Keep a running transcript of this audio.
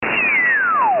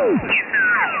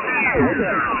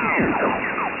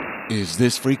Is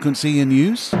this frequency in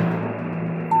use?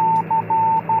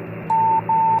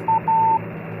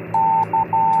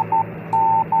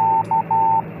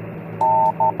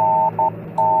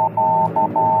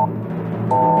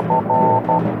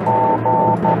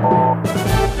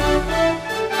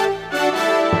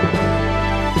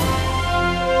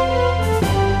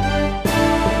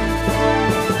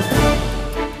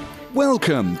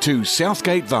 Welcome to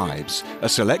Southgate Vibes, a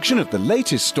selection of the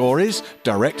latest stories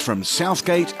direct from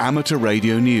Southgate Amateur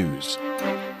Radio News.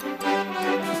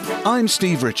 I'm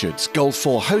Steve Richards, Golf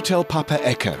 4 Hotel Papa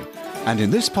Echo, and in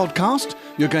this podcast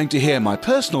you're going to hear my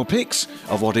personal picks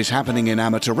of what is happening in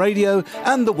amateur radio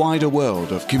and the wider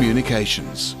world of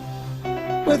communications.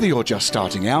 Whether you're just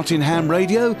starting out in ham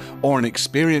radio or an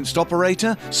experienced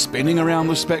operator spinning around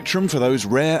the spectrum for those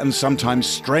rare and sometimes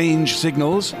strange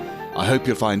signals, I hope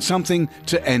you'll find something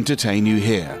to entertain you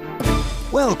here.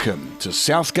 Welcome to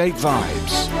Southgate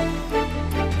Vibes.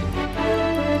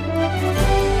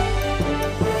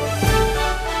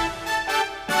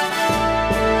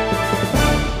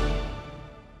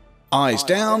 Eyes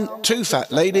down, two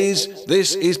fat ladies.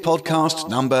 This is podcast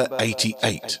number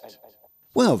 88.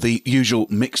 Well, the usual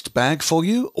mixed bag for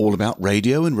you, all about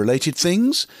radio and related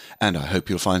things, and I hope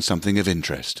you'll find something of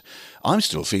interest. I'm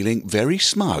still feeling very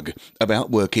smug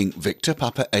about working Victor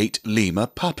Papa 8 Lima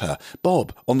Papa,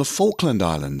 Bob, on the Falkland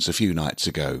Islands a few nights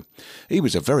ago. He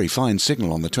was a very fine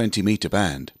signal on the 20-metre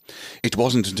band. It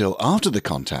wasn't until after the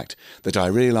contact that I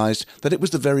realised that it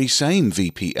was the very same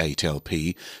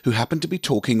VP8LP who happened to be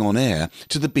talking on air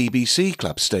to the BBC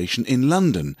Club station in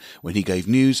London when he gave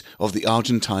news of the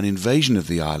Argentine invasion of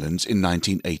the islands in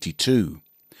 1982.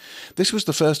 This was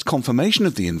the first confirmation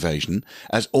of the invasion,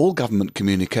 as all government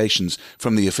communications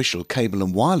from the official cable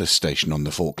and wireless station on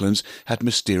the Falklands had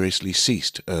mysteriously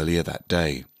ceased earlier that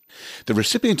day. The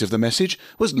recipient of the message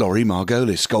was Laurie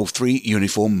Margolis, Golf 3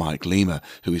 Uniform Mike Lima,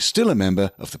 who is still a member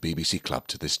of the BBC Club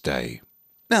to this day.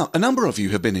 Now, a number of you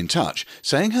have been in touch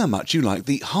saying how much you like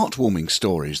the heartwarming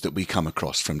stories that we come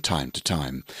across from time to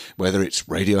time, whether it's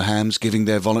radio hams giving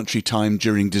their voluntary time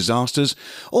during disasters,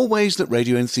 or ways that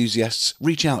radio enthusiasts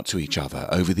reach out to each other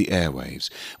over the airwaves.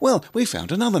 Well, we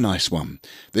found another nice one.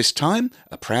 This time,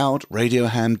 a proud radio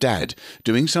ham dad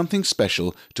doing something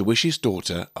special to wish his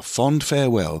daughter a fond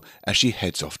farewell as she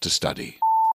heads off to study.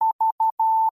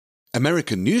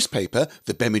 American newspaper,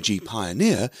 the Bemidji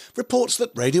Pioneer, reports that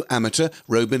radio amateur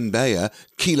Robin Bayer,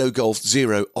 Kilo Golf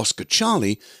Zero Oscar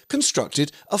Charlie,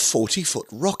 constructed a 40-foot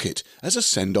rocket as a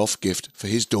send-off gift for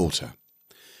his daughter.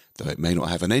 Though it may not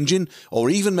have an engine or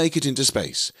even make it into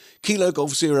space, Kilo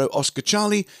Golf Zero Oscar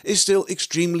Charlie is still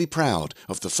extremely proud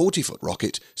of the 40-foot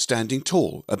rocket standing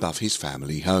tall above his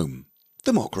family home.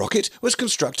 The mock rocket was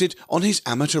constructed on his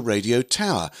amateur radio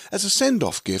tower as a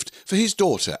send-off gift for his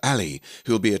daughter, Ali,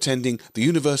 who will be attending the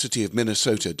University of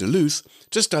Minnesota Duluth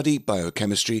to study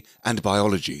biochemistry and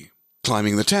biology.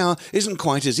 Climbing the tower isn't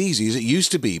quite as easy as it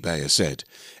used to be, Bayer said.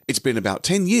 It's been about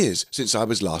 10 years since I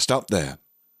was last up there.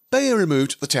 Bayer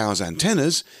removed the tower's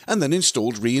antennas and then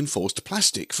installed reinforced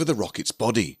plastic for the rocket's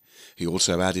body. He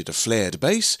also added a flared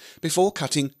base before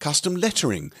cutting custom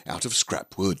lettering out of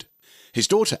scrap wood. His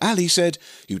daughter Ali said,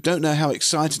 "You don't know how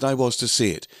excited I was to see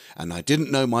it, and I didn't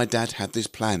know my dad had this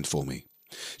planned for me."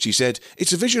 She said,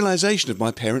 "It's a visualization of my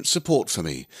parents' support for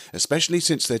me, especially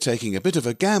since they're taking a bit of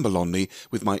a gamble on me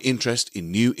with my interest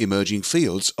in new emerging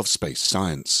fields of space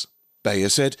science." Bayer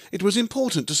said it was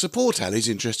important to support Ali's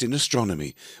interest in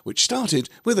astronomy, which started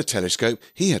with a telescope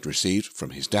he had received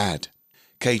from his dad.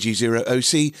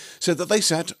 KG0OC said that they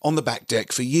sat on the back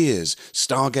deck for years,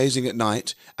 stargazing at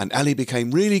night, and Ali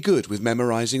became really good with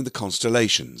memorising the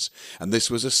constellations, and this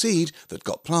was a seed that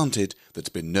got planted that's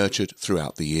been nurtured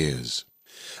throughout the years.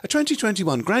 A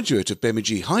 2021 graduate of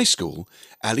Bemidji High School,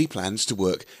 Ali plans to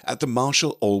work at the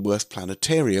Marshall Allworth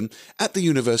Planetarium at the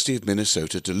University of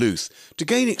Minnesota Duluth to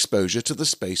gain exposure to the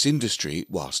space industry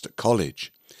whilst at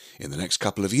college. In the next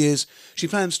couple of years, she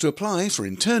plans to apply for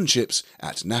internships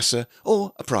at NASA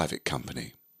or a private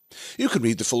company. You can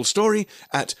read the full story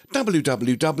at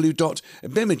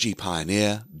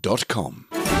www.bemidjipioneer.com.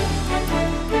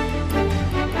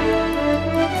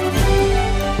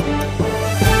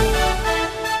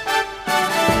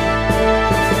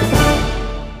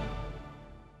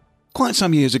 Quite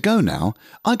some years ago now,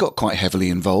 I got quite heavily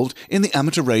involved in the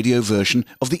amateur radio version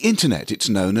of the internet. It's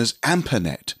known as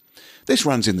AmperNet. This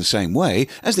runs in the same way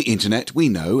as the internet we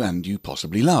know and you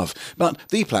possibly love, but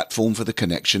the platform for the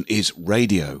connection is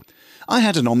radio. I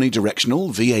had an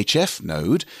omnidirectional VHF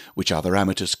node, which other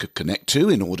amateurs could connect to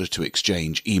in order to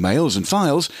exchange emails and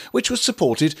files, which was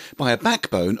supported by a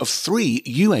backbone of 3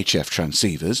 UHF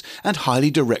transceivers and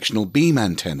highly directional beam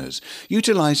antennas,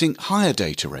 utilising higher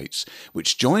data rates,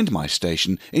 which joined my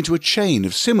station into a chain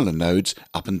of similar nodes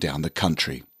up and down the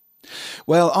country.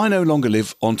 Well, I no longer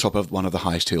live on top of one of the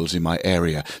highest hills in my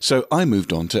area, so I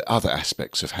moved on to other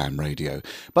aspects of ham radio.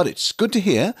 But it's good to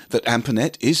hear that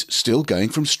AMPERNET is still going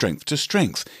from strength to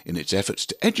strength in its efforts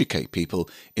to educate people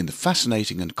in the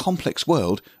fascinating and complex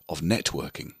world of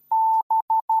networking.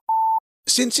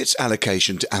 Since its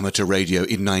allocation to amateur radio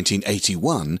in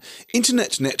 1981,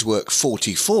 Internet Network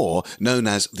 44, known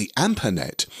as the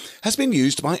AMPERNET, has been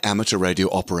used by amateur radio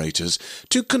operators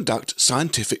to conduct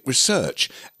scientific research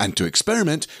and to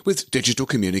experiment with digital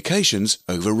communications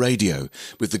over radio,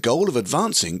 with the goal of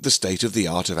advancing the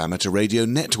state-of-the-art of amateur radio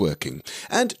networking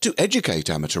and to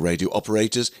educate amateur radio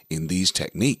operators in these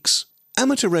techniques.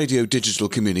 Amateur Radio Digital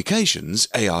Communications,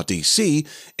 ARDC,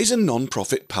 is a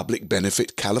non-profit public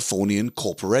benefit Californian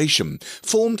corporation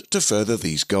formed to further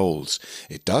these goals.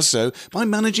 It does so by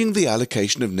managing the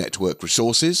allocation of network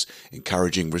resources,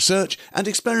 encouraging research and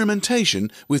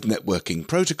experimentation with networking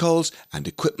protocols and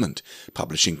equipment,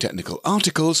 publishing technical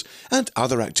articles, and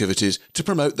other activities to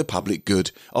promote the public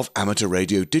good of amateur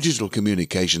radio digital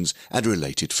communications and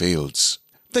related fields.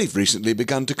 They've recently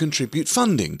begun to contribute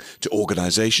funding to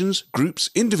organisations, groups,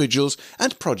 individuals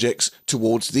and projects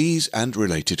towards these and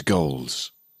related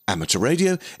goals. Amateur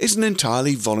radio is an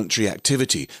entirely voluntary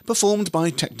activity performed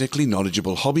by technically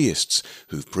knowledgeable hobbyists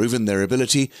who've proven their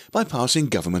ability by passing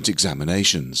government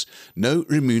examinations. No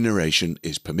remuneration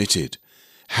is permitted.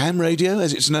 Ham radio,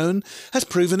 as it's known, has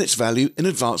proven its value in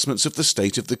advancements of the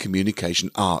state of the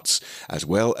communication arts, as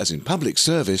well as in public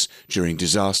service during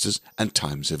disasters and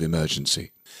times of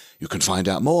emergency. You can find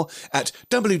out more at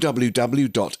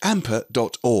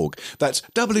www.amper.org. That's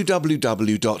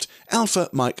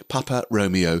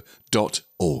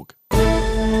www.alphamikepaparomeo.org.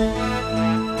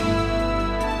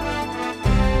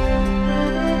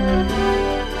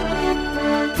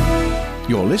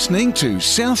 You're listening to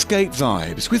Southgate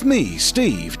Vibes with me,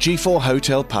 Steve, G4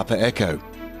 Hotel Papa Echo.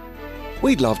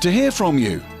 We'd love to hear from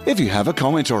you. If you have a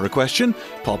comment or a question,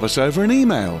 pop us over an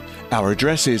email. Our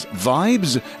address is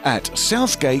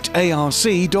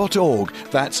vibes@southgatearc.org.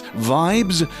 That's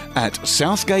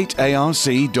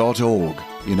vibes@southgatearc.org.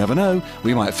 You never know,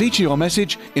 we might feature your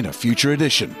message in a future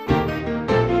edition.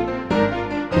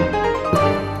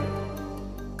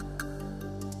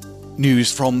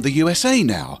 News from the USA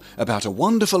now about a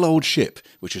wonderful old ship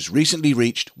which has recently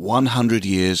reached 100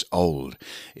 years old.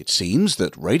 It seems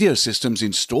that radio systems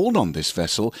installed on this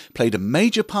vessel played a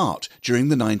major part during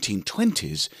the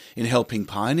 1920s in helping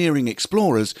pioneering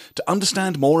explorers to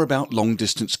understand more about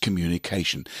long-distance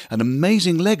communication, an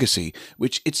amazing legacy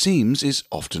which it seems is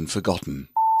often forgotten.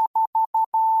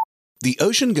 The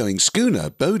ocean-going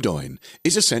schooner Bowdoin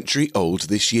is a century old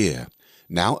this year.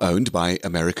 Now owned by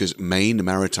America's Maine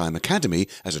Maritime Academy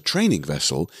as a training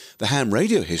vessel, the ham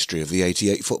radio history of the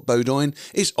 88-foot Bowdoin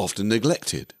is often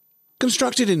neglected.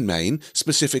 Constructed in Maine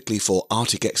specifically for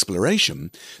Arctic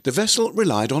exploration, the vessel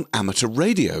relied on amateur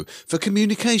radio for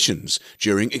communications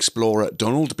during explorer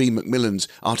Donald B. McMillan's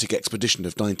Arctic expedition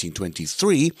of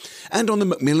 1923 and on the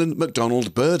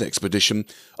McMillan-McDonald Byrd expedition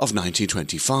of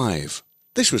 1925.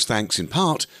 This was thanks in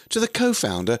part to the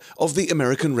co-founder of the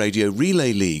American Radio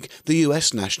Relay League, the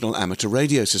US National Amateur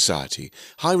Radio Society,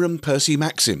 Hiram Percy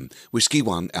Maxim, Whiskey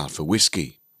 1 Alpha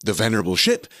Whiskey. The venerable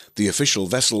ship, the official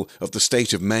vessel of the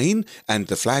state of Maine and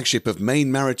the flagship of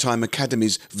Maine Maritime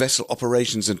Academy's Vessel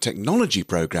Operations and Technology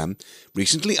Program,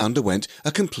 recently underwent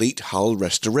a complete hull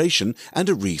restoration and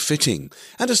a refitting,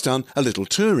 and has done a little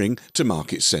touring to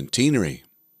mark its centenary.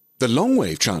 The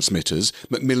long-wave transmitters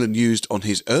Macmillan used on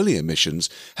his earlier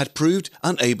missions had proved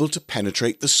unable to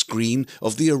penetrate the screen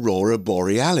of the Aurora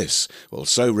Borealis, or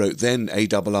so wrote then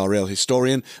ARRL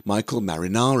historian Michael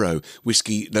Marinaro,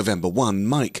 Whiskey November 1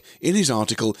 Mike, in his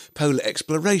article Polar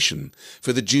Exploration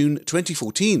for the June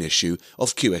 2014 issue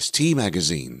of QST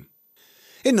magazine.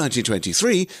 In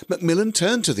 1923, Macmillan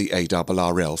turned to the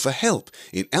ARRL for help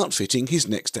in outfitting his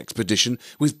next expedition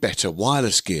with better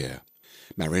wireless gear.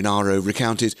 Marinaro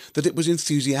recounted that it was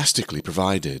enthusiastically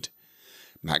provided.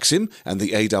 Maxim and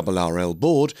the ARRL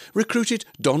board recruited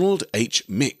Donald H.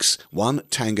 Mix, 1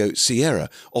 Tango Sierra,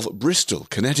 of Bristol,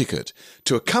 Connecticut,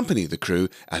 to accompany the crew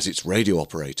as its radio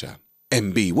operator.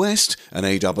 M.B. West, an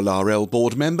ARRL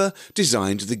board member,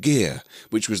 designed the gear,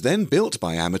 which was then built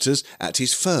by amateurs at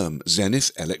his firm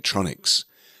Zenith Electronics.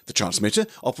 The transmitter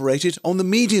operated on the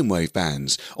medium wave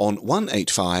bands on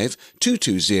 185,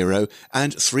 220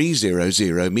 and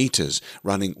 300 metres,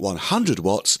 running 100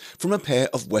 watts from a pair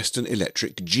of Western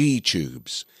Electric G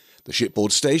tubes. The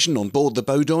shipboard station on board the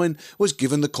Bowdoin was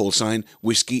given the call sign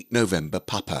Whiskey November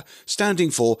Papa,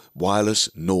 standing for Wireless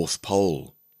North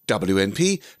Pole.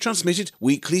 WNP transmitted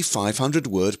weekly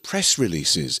 500-word press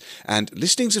releases and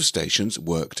listings of stations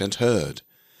worked and heard.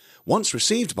 Once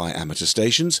received by amateur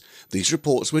stations, these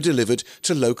reports were delivered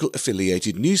to local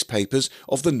affiliated newspapers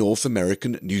of the North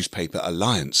American Newspaper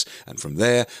Alliance, and from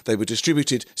there they were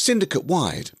distributed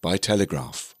syndicate-wide by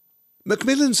telegraph.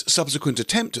 Macmillan's subsequent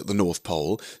attempt at the North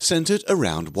Pole centred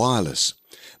around wireless.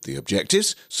 The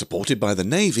objectives, supported by the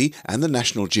Navy and the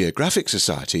National Geographic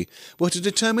Society, were to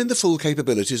determine the full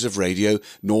capabilities of radio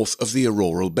north of the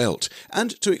auroral belt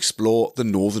and to explore the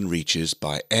northern reaches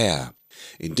by air.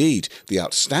 Indeed, the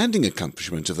outstanding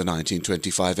accomplishment of the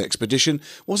 1925 expedition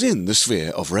was in the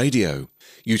sphere of radio.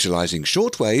 Utilising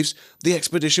shortwaves, the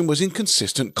expedition was in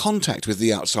consistent contact with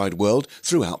the outside world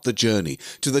throughout the journey,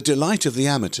 to the delight of the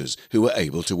amateurs who were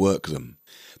able to work them.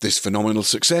 This phenomenal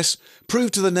success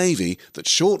proved to the Navy that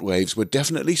shortwaves were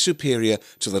definitely superior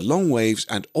to the long waves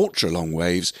and ultra-long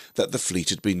waves that the fleet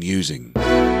had been using.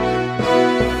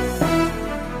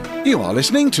 You are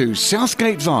listening to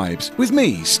Southgate Vibes with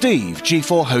me, Steve,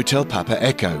 G4 Hotel Papa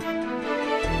Echo.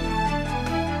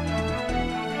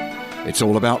 It's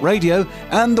all about radio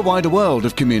and the wider world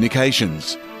of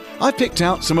communications. I've picked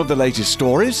out some of the latest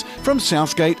stories from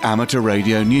Southgate Amateur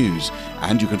Radio News,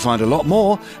 and you can find a lot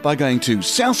more by going to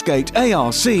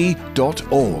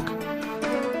southgatearc.org.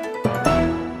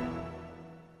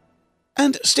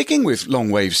 And sticking with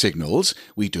long-wave signals,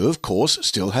 we do of course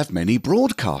still have many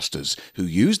broadcasters who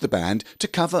use the band to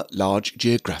cover large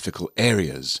geographical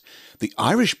areas. The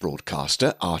Irish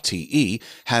broadcaster RTE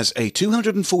has a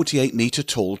 248-metre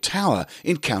tall tower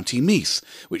in County Meath,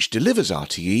 which delivers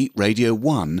RTE Radio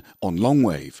 1 on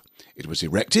longwave. It was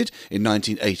erected in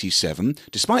 1987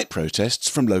 despite protests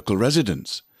from local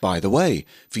residents. By the way,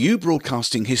 for you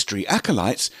broadcasting history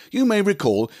acolytes, you may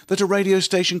recall that a radio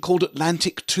station called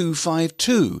Atlantic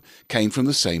 252 came from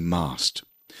the same mast.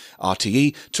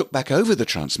 RTE took back over the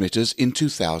transmitters in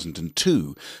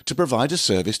 2002 to provide a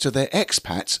service to their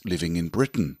expats living in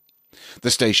Britain.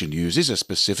 The station uses a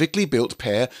specifically built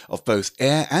pair of both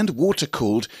air and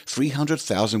water-cooled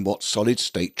 300,000-watt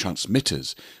solid-state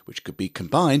transmitters, which could be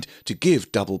combined to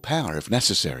give double power if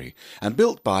necessary, and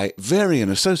built by Varian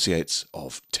Associates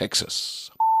of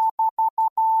Texas.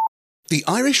 The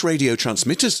Irish Radio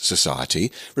Transmitters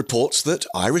Society reports that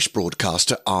Irish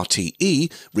broadcaster RTE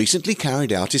recently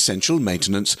carried out essential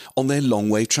maintenance on their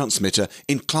long-wave transmitter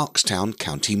in Clarkstown,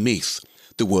 County Meath.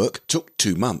 The work took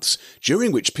 2 months,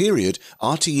 during which period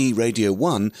RTE Radio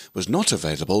 1 was not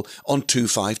available on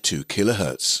 252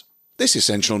 kHz. This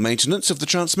essential maintenance of the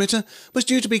transmitter was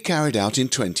due to be carried out in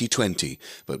 2020,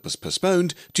 but was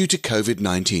postponed due to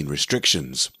COVID-19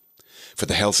 restrictions. For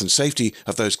the health and safety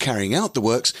of those carrying out the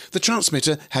works, the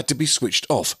transmitter had to be switched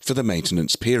off for the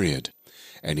maintenance period.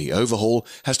 Any overhaul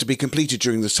has to be completed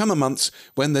during the summer months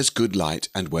when there's good light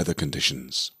and weather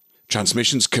conditions.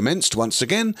 Transmissions commenced once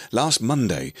again last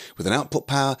Monday with an output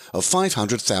power of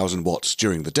 500,000 watts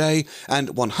during the day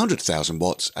and 100,000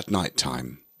 watts at night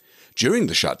time. During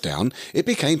the shutdown, it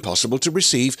became possible to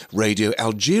receive Radio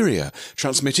Algeria,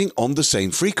 transmitting on the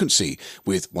same frequency,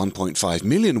 with 1.5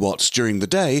 million watts during the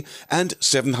day and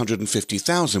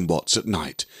 750,000 watts at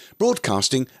night,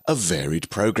 broadcasting a varied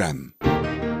programme.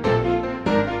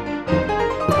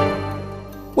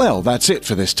 Well, that's it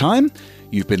for this time.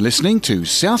 You've been listening to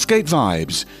Southgate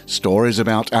Vibes, stories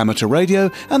about amateur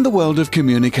radio and the world of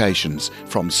communications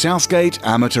from Southgate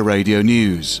Amateur Radio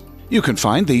News. You can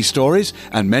find these stories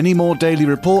and many more daily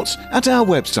reports at our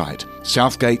website,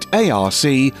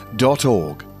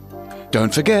 southgatearc.org.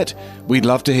 Don't forget, we'd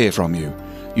love to hear from you.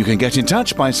 You can get in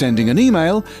touch by sending an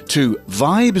email to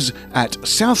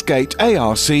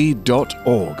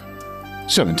vibes@southgatearc.org.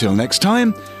 So until next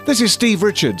time, this is Steve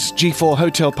Richards, G4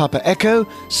 Hotel Papa Echo,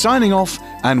 signing off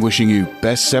and wishing you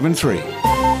best 7-3.